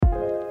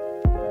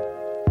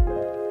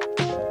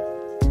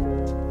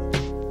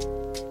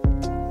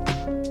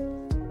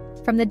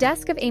From the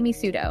desk of Amy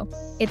Sudo,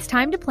 it's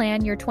time to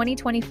plan your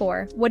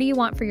 2024. What do you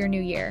want for your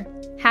new year?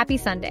 Happy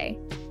Sunday.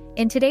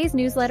 In today's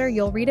newsletter,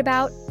 you'll read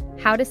about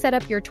how to set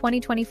up your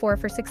 2024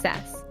 for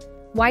success,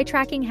 why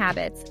tracking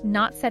habits,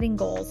 not setting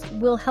goals,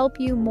 will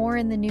help you more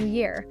in the new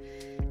year,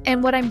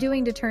 and what I'm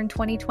doing to turn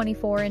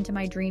 2024 into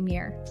my dream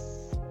year.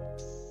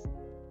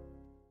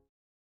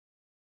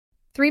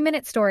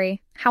 3-minute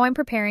story, how I'm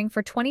preparing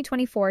for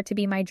 2024 to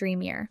be my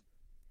dream year.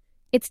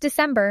 It's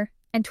December,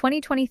 and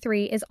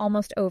 2023 is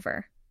almost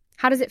over.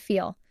 How does it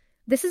feel?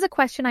 This is a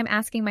question I'm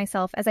asking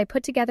myself as I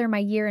put together my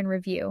year in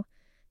review.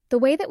 The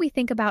way that we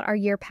think about our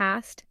year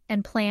past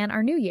and plan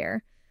our new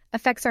year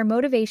affects our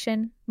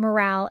motivation,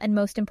 morale, and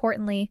most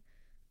importantly,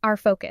 our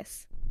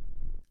focus.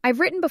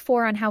 I've written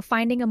before on how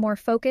finding a more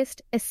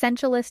focused,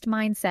 essentialist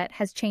mindset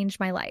has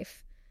changed my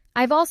life.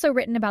 I've also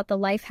written about the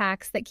life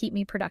hacks that keep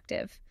me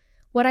productive.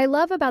 What I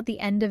love about the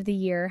end of the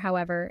year,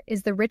 however,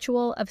 is the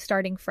ritual of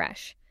starting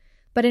fresh.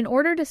 But in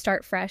order to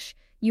start fresh,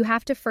 you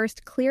have to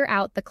first clear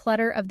out the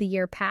clutter of the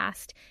year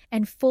past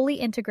and fully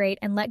integrate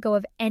and let go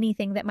of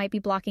anything that might be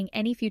blocking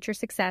any future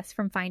success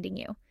from finding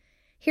you.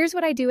 Here's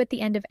what I do at the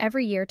end of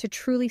every year to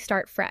truly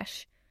start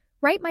fresh.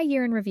 Write my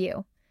year in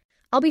review.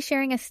 I'll be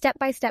sharing a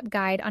step-by-step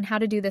guide on how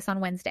to do this on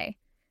Wednesday.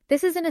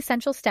 This is an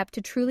essential step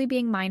to truly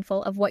being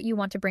mindful of what you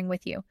want to bring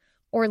with you,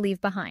 or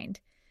leave behind,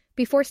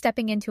 before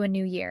stepping into a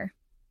new year.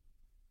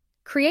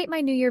 Create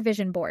my New Year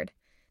vision board.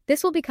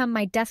 This will become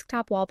my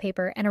desktop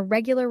wallpaper and a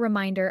regular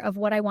reminder of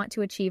what I want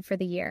to achieve for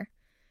the year.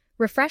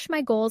 Refresh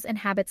my goals and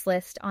habits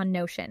list on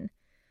Notion.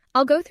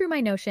 I'll go through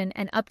my Notion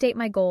and update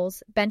my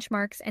goals,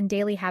 benchmarks, and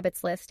daily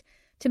habits list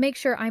to make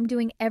sure I'm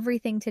doing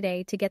everything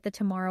today to get the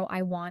tomorrow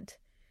I want.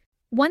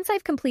 Once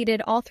I've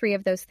completed all 3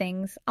 of those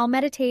things, I'll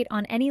meditate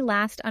on any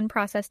last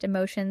unprocessed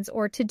emotions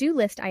or to-do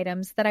list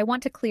items that I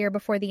want to clear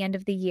before the end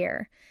of the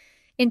year.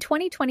 In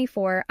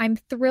 2024, I'm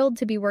thrilled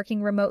to be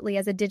working remotely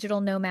as a digital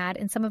nomad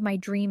in some of my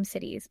dream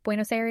cities,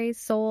 Buenos Aires,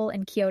 Seoul,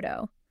 and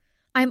Kyoto.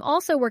 I'm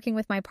also working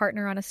with my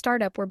partner on a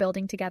startup we're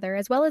building together,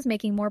 as well as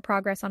making more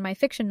progress on my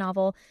fiction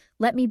novel,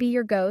 Let Me Be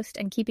Your Ghost,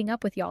 and keeping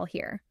up with y'all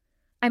here.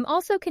 I'm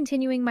also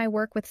continuing my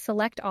work with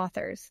select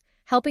authors,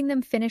 helping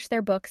them finish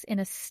their books in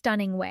a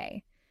stunning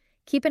way.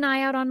 Keep an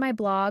eye out on my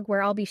blog,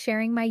 where I'll be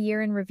sharing my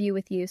year in review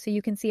with you so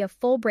you can see a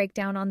full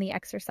breakdown on the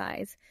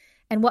exercise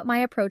and what my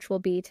approach will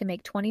be to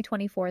make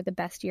 2024 the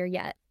best year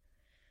yet.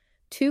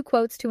 2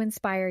 quotes to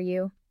inspire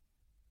you.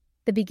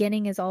 The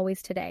beginning is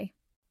always today.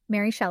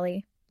 Mary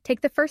Shelley.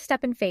 Take the first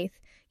step in faith.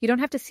 You don't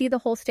have to see the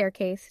whole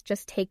staircase,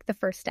 just take the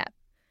first step.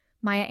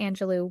 Maya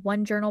Angelou.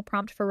 1 journal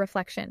prompt for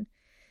reflection.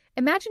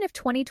 Imagine if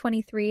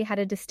 2023 had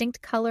a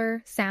distinct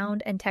color,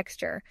 sound, and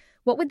texture.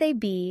 What would they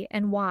be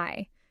and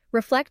why?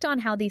 Reflect on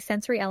how these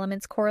sensory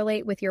elements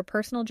correlate with your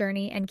personal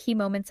journey and key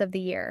moments of the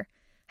year.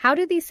 How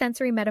do these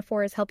sensory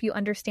metaphors help you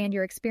understand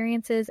your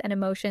experiences and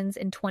emotions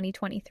in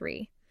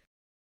 2023?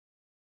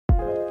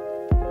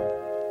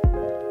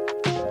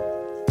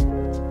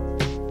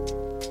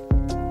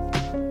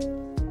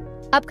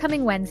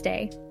 Upcoming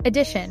Wednesday,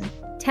 edition,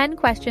 10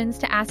 questions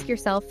to ask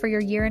yourself for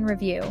your year in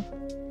review.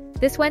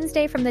 This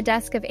Wednesday, from the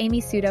desk of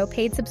Amy Sudo,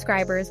 paid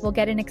subscribers will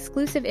get an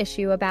exclusive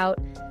issue about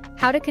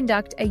how to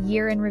conduct a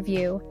year in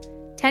review,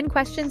 10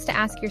 questions to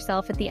ask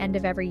yourself at the end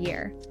of every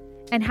year,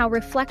 and how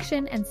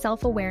reflection and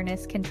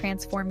self-awareness can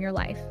transform your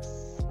life.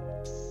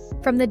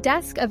 From the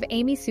desk of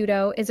Amy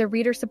Sudo is a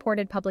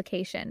reader-supported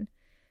publication.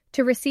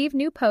 To receive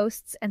new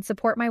posts and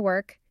support my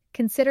work,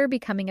 consider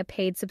becoming a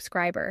paid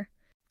subscriber.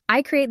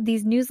 I create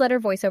these newsletter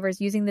voiceovers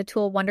using the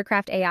tool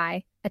Wondercraft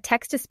AI, a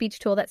text-to-speech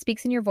tool that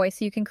speaks in your voice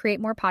so you can create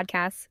more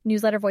podcasts,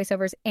 newsletter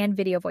voiceovers, and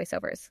video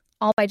voiceovers,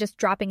 all by just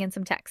dropping in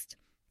some text.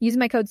 Use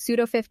my code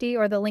SUDO50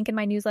 or the link in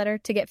my newsletter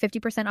to get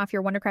 50% off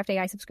your Wondercraft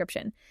AI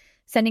subscription.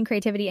 Sending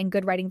creativity and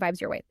good writing vibes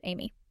your way,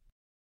 Amy.